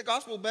preaching the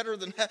gospel better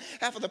than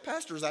half of the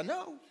pastors I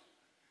know.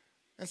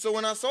 And so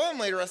when I saw him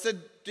later, I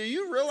said, do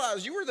you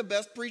realize you were the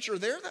best preacher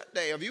there that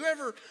day? Have you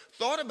ever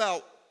thought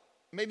about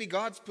maybe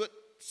God's put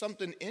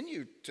something in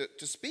you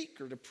to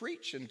speak or to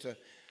preach and to,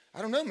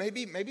 I don't know,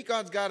 maybe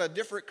God's got a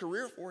different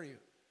career for you.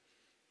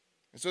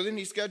 And so then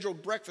he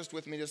scheduled breakfast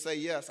with me to say,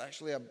 yes,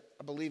 actually, I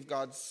believe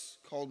God's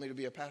called me to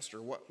be a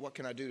pastor. What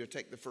can I do to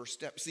take the first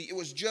step? See, it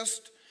was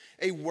just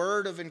a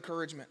word of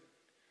encouragement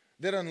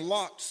that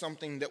unlocked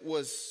something that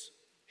was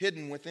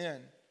hidden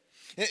within.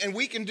 And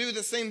we can do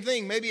the same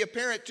thing. Maybe a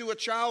parent to a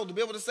child to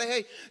be able to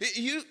say, hey,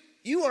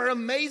 you are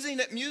amazing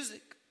at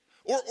music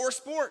or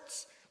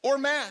sports or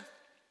math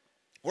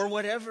or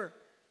whatever.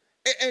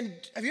 And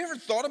have you ever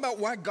thought about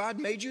why God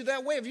made you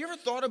that way? Have you ever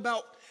thought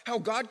about how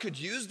God could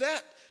use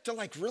that to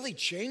like really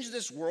change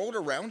this world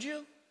around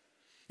you?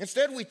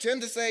 Instead, we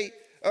tend to say,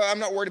 I'm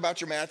not worried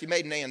about your math. You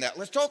made an A in that.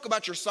 Let's talk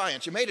about your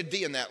science. You made a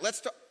D in that.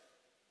 Let's talk.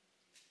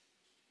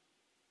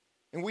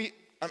 And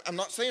I'm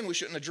not saying we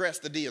shouldn't address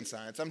the D in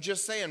science. I'm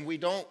just saying we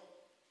don't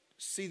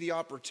see the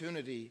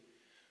opportunity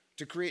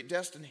to create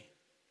destiny.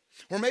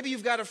 Or maybe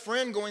you've got a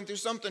friend going through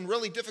something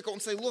really difficult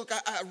and say, look,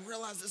 I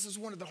realize this is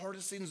one of the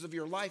hardest seasons of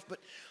your life, but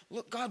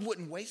look, God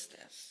wouldn't waste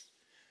this.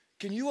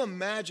 Can you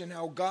imagine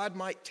how God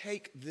might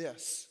take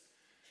this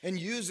and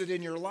use it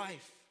in your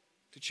life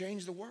to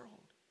change the world?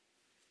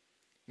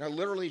 And I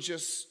literally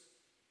just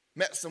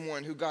met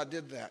someone who God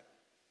did that.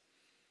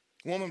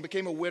 A woman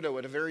became a widow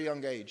at a very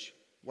young age,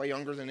 way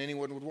younger than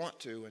anyone would want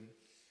to. And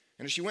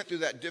as she went through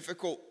that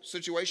difficult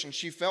situation,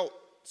 she felt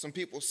some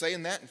people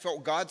saying that and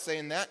felt God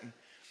saying that.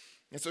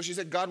 And so she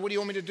said, God, what do you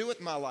want me to do with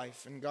my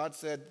life? And God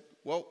said,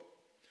 well,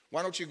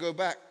 why don't you go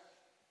back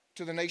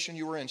to the nation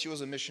you were in? She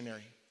was a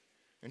missionary.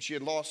 And she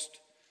had lost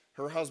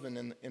her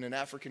husband in an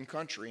African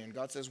country. And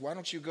God says, why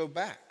don't you go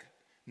back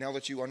now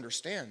that you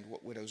understand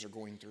what widows are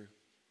going through?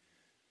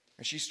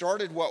 And she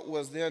started what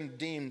was then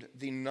deemed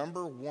the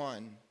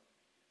 #1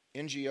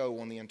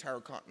 NGO on the entire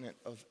continent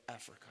of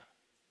Africa.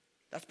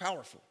 That's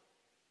powerful.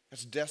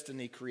 That's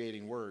destiny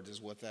creating words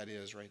is what that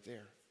is right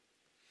there.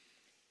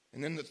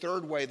 And then the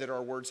third way that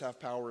our words have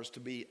power is to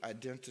be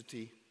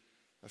identity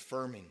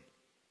affirming.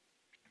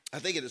 I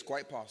think it is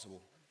quite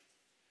possible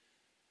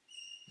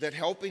that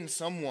helping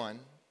someone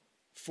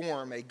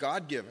form a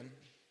God-given,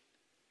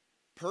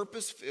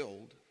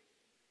 purpose-filled,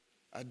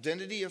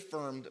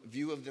 identity-affirmed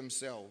view of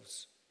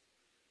themselves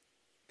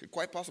could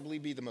quite possibly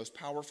be the most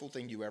powerful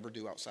thing you ever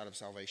do outside of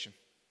salvation.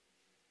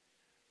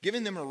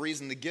 Giving them a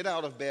reason to get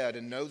out of bed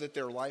and know that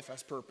their life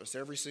has purpose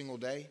every single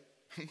day,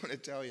 I'm going to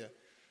tell you,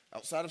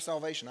 outside of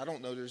salvation, I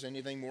don't know there's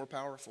anything more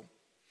powerful.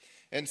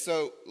 And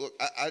so, look,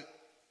 I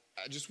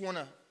just want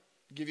to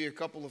give you a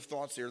couple of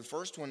thoughts here. The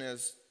first one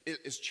is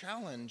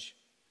challenge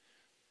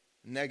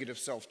negative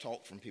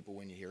self-talk from people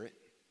when you hear it.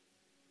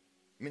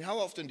 I mean, how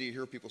often do you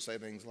hear people say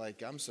things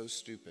like, I'm so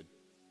stupid?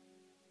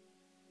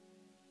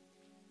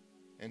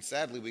 And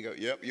sadly, we go,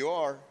 yep, you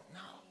are. No.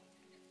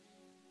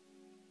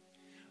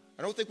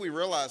 I don't think we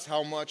realize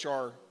how much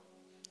our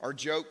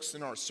jokes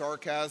and our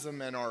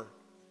sarcasm and our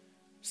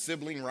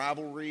sibling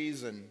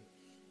rivalries and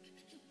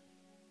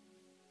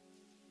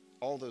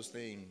all those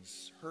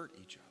things hurt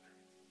each other.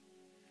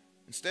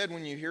 Instead,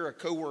 when you hear a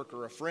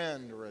coworker, a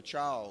friend, or a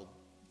child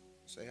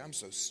say, I'm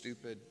so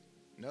stupid,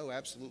 no,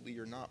 absolutely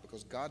you're not,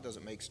 because God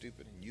doesn't make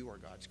stupid and you are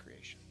God's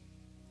creation.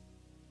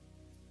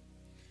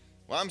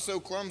 Well, I'm so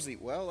clumsy.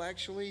 Well,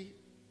 actually,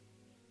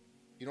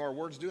 our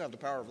words do have the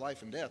power of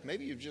life and death.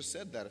 Maybe you've just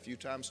said that a few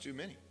times too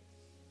many.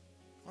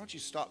 Why don't you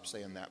stop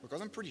saying that? Because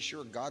I'm pretty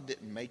sure God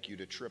didn't make you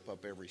to trip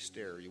up every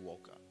stair you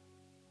woke up.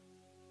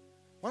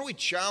 Why don't we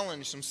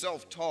challenge some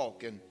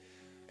self-talk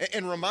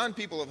and remind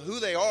people of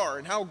who they are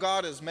and how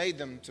God has made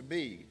them to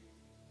be.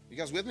 You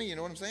guys with me? You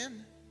know what I'm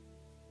saying?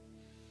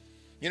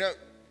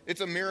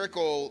 It's a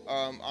miracle,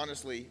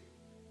 honestly,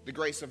 the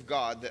grace of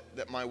God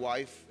that my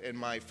wife and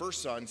my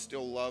first son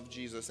still love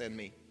Jesus and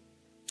me.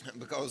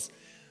 Because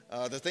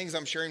the things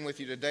I'm sharing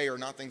with you today are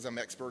not things I'm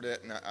expert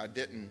at, and I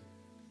didn't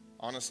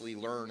honestly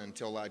learn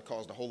until I'd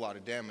caused a whole lot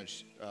of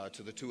damage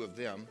to the two of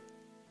them.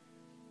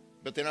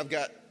 But then I've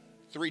got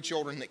 3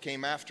 children that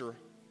came after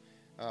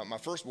my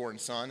firstborn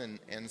son,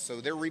 and so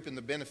they're reaping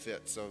the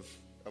benefits of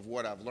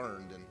what I've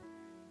learned.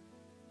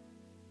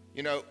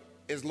 And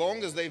as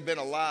long as they've been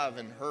alive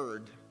and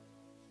heard,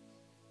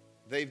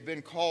 they've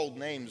been called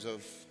names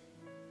of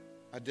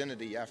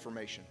identity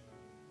affirmation.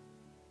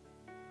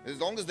 As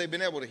long as they've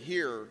been able to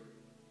hear,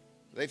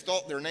 they've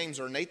thought their names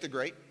are Nate the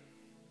Great,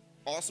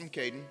 Awesome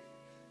Caden,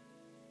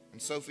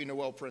 and Sophie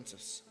Noel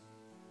Princess.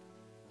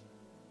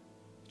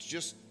 It's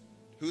just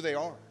who they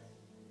are.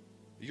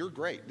 You're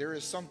great. There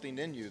is something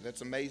in you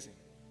that's amazing.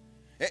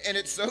 And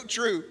it's so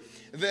true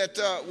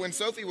that when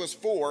Sophie was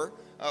 4,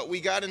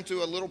 we got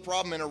into a little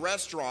problem in a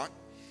restaurant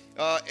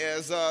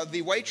as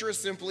the waitress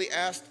simply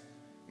asked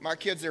my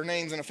kids their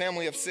names in a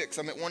family of 6.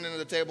 I'm at one end of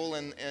the table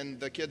and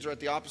the kids are at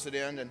the opposite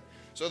end. And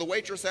so the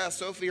waitress asked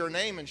Sophie her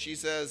name, and she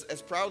says,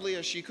 as proudly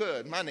as she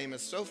could, my name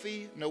is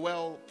Sophie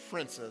Noel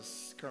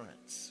Princess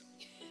Currence.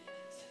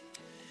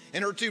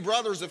 And her 2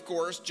 brothers, of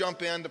course,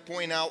 jump in to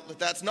point out that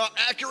that's not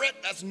accurate.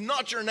 That's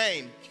not your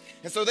name.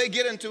 And so they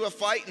get into a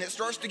fight, and it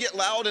starts to get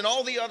loud, and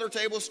all the other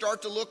tables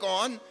start to look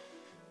on.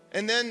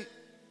 And then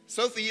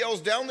Sophie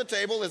yells down the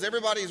table as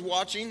everybody's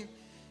watching,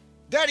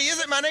 Daddy,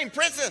 isn't my name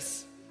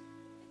Princess?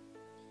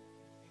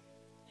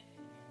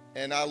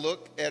 And I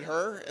looked at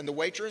her and the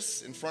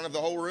waitress in front of the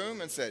whole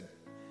room and said,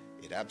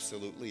 it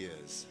absolutely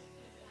is.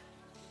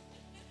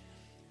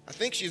 I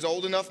think she's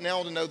old enough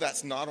now to know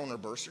that's not on her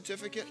birth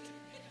certificate.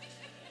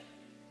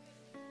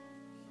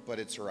 But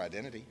it's her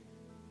identity.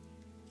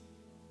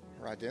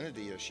 Her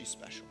identity is she's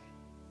special.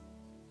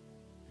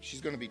 She's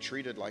going to be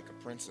treated like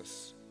a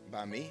princess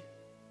by me.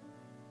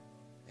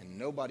 And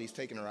nobody's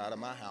taking her out of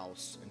my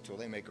house until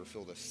they make her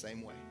feel the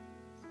same way.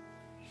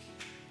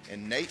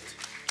 And Nate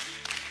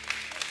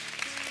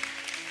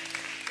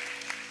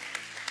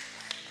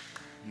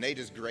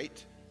is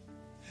great.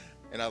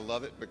 And I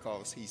love it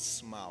because he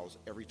smiles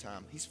every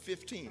time. He's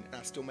 15 and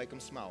I still make him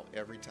smile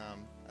every time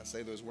I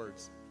say those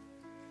words.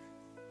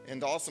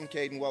 And awesome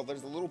Caden, well,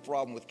 there's a little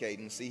problem with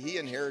Caden. See, he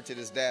inherited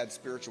his dad's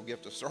spiritual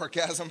gift of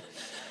sarcasm.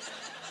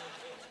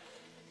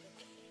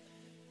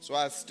 So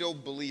I still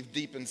believe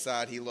deep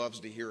inside he loves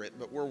to hear it,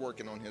 but we're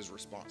working on his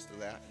response to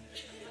that.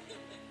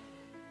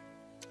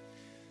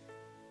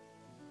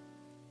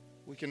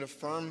 We can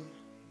affirm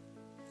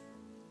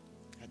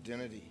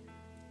identity.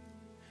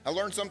 I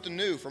learned something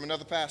new from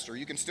another pastor.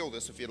 You can steal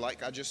this if you'd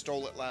like. I just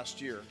stole it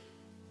last year.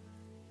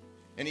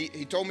 And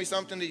he told me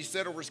something that he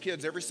said over his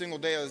kids every single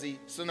day as he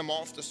sent them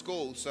off to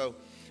school. So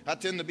I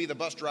tend to be the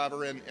bus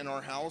driver in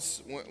our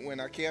house when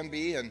I can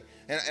be, and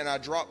I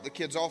drop the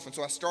kids off. And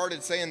so I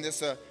started saying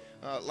this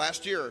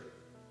last year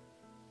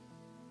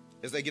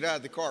as they get out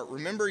of the car.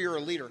 Remember, you're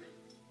a leader.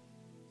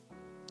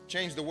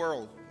 Change the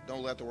world.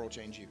 Don't let the world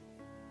change you.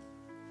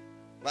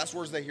 Last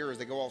words they hear as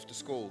they go off to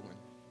school. And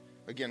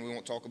again, we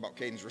won't talk about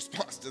Caden's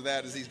response to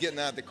that as he's getting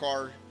out of the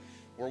car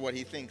or what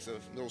he thinks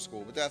of middle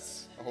school, but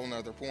that's a whole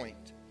nother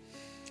point.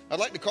 I'd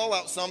like to call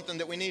out something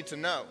that we need to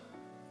know.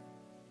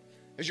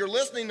 As you're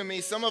listening to me,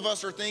 some of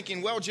us are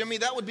thinking, well, Jimmy,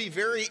 that would be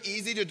very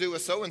easy to do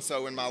with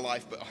so-and-so in my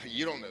life, but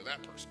you don't know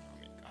that person.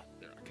 I mean,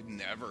 I could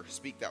never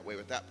speak that way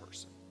with that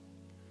person.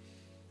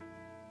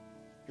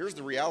 Here's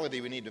the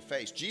reality we need to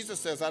face. Jesus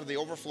says, out of the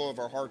overflow of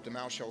our heart, the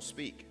mouth shall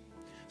speak.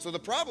 So the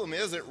problem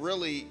isn't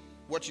really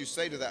what you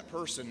say to that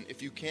person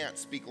if you can't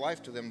speak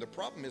life to them. The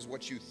problem is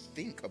what you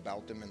think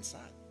about them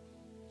inside.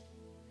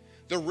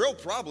 The real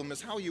problem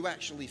is how you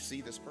actually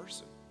see this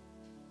person.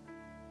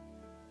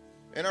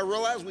 And I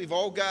realize we've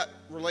all got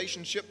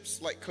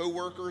relationships like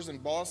coworkers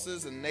and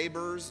bosses and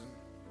neighbors and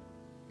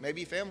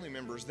maybe family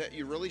members that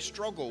you really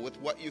struggle with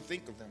what you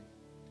think of them.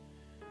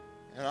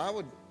 And I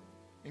would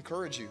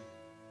encourage you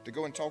to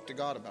go and talk to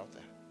God about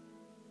that.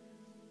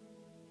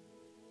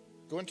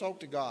 Go and talk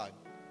to God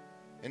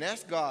and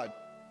ask God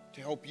to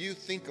help you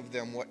think of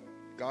them what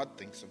God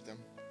thinks of them.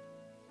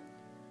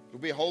 It'll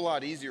be a whole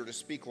lot easier to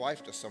speak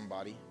life to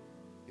somebody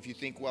if you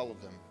think well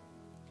of them.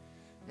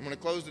 I'm going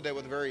to close today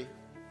with a very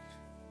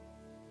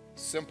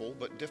simple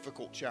but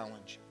difficult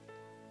challenge.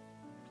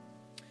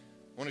 I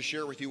want to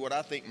share with you what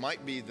I think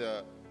might be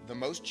the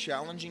most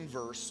challenging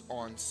verse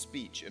on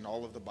speech in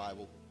all of the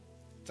Bible.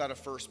 It's out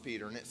of 1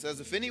 Peter, and it says,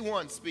 if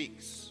anyone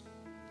speaks,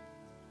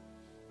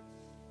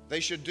 they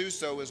should do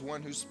so as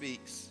one who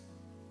speaks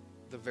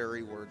the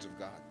very words of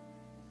God.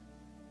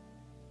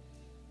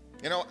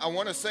 You know, I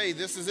want to say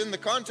this is in the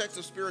context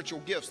of spiritual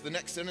gifts. The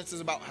next sentence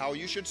is about how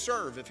you should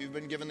serve if you've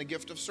been given the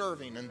gift of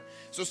serving. And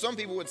so some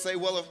people would say,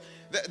 well,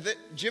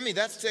 Jimmy,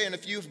 that's saying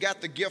if you've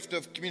got the gift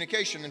of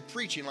communication and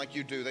preaching like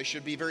you do, they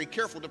should be very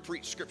careful to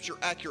preach Scripture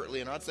accurately.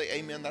 And I'd say,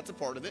 amen, that's a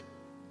part of it.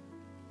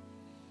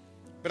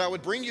 But I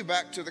would bring you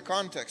back to the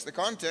context. The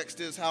context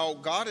is how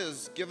God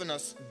has given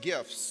us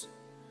gifts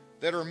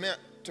that are meant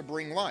to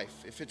bring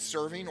life, if it's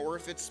serving or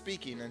if it's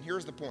speaking. And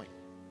here's the point,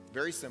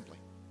 very simply.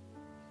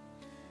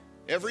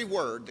 Every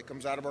word that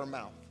comes out of our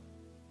mouth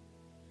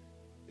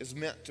is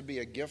meant to be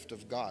a gift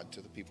of God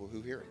to the people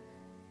who hear it.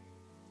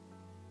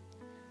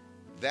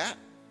 That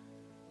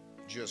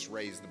just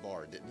raised the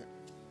bar, didn't it?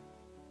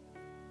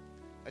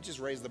 That just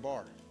raised the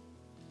bar.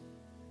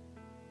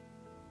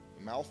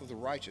 The mouth of the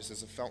righteous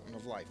is a fountain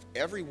of life.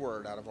 Every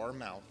word out of our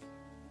mouth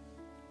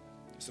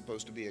is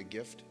supposed to be a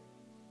gift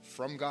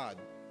from God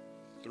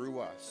through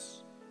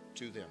us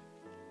to them.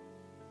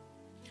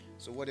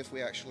 So what if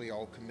we actually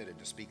all committed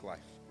to speak life?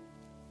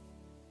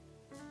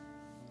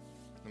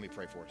 Let me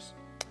pray for us.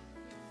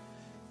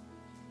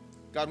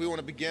 God, we want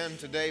to begin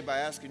today by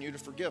asking you to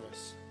forgive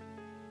us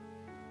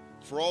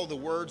for all the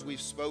words we've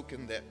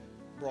spoken that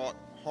brought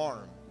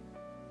harm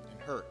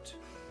and hurt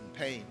and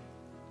pain,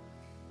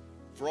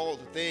 for all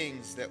the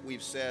things that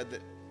we've said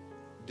that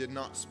did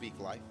not speak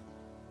life.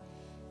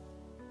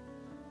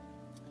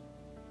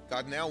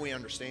 God, now we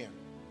understand.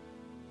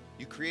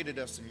 You created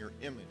us in your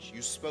image.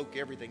 You spoke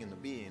everything into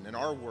being, and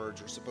our words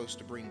are supposed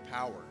to bring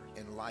power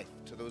and life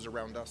to those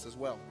around us as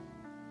well.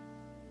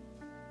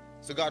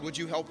 So God, would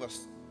you help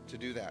us to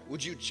do that?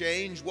 Would you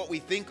change what we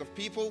think of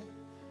people?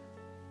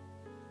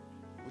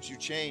 Would you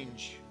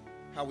change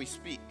how we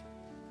speak?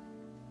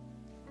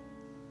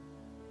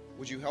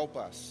 Would you help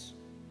us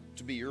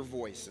to be your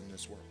voice in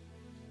this world?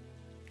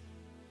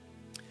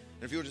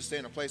 And if you would just stay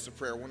in a place of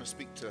prayer, I want to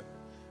speak to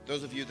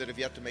those of you that have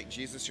yet to make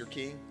Jesus your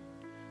King.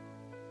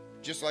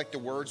 Just like the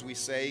words we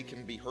say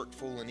can be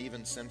hurtful and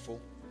even sinful,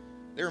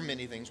 there are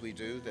many things we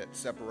do that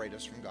separate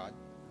us from God.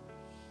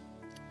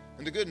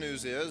 And the good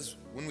news is,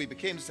 when we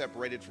became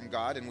separated from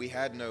God and we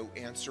had no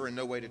answer and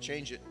no way to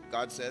change it,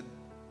 God said,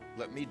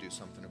 let me do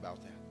something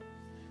about that.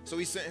 So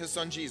he sent his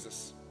son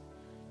Jesus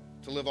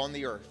to live on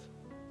the earth,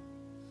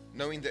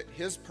 knowing that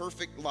his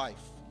perfect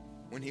life,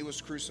 when he was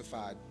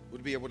crucified,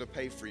 would be able to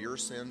pay for your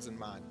sins and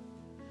mine,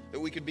 that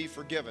we could be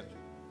forgiven.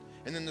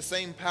 And then the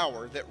same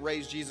power that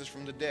raised Jesus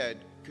from the dead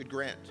could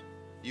grant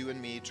you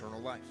and me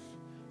eternal life.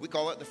 We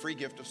call it the free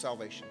gift of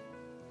salvation.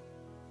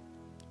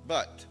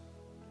 But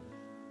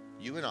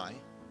you and I,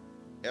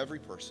 every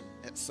person,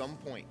 at some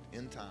point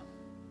in time,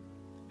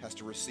 has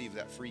to receive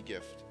that free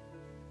gift.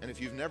 And if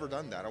you've never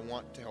done that, I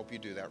want to help you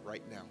do that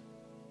right now.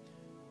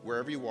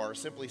 Wherever you are,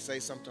 simply say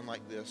something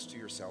like this to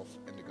yourself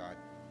and to God.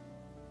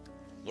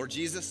 Lord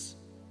Jesus,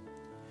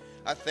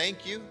 I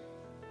thank you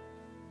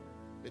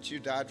that you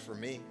died for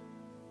me.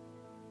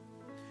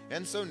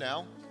 And so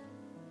now,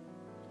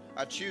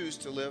 I choose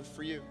to live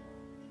for you.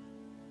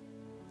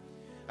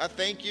 I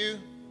thank you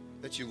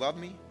that you love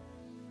me.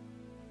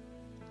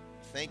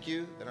 Thank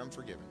you that I'm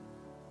forgiven.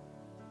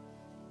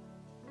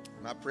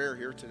 My prayer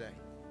here today,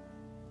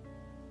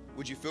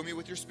 would you fill me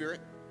with your Spirit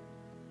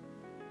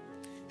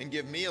and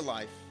give me a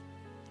life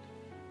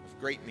of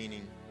great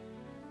meaning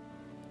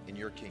in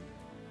your kingdom?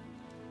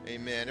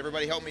 Amen.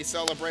 Everybody help me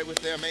celebrate with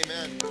them.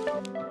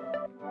 Amen.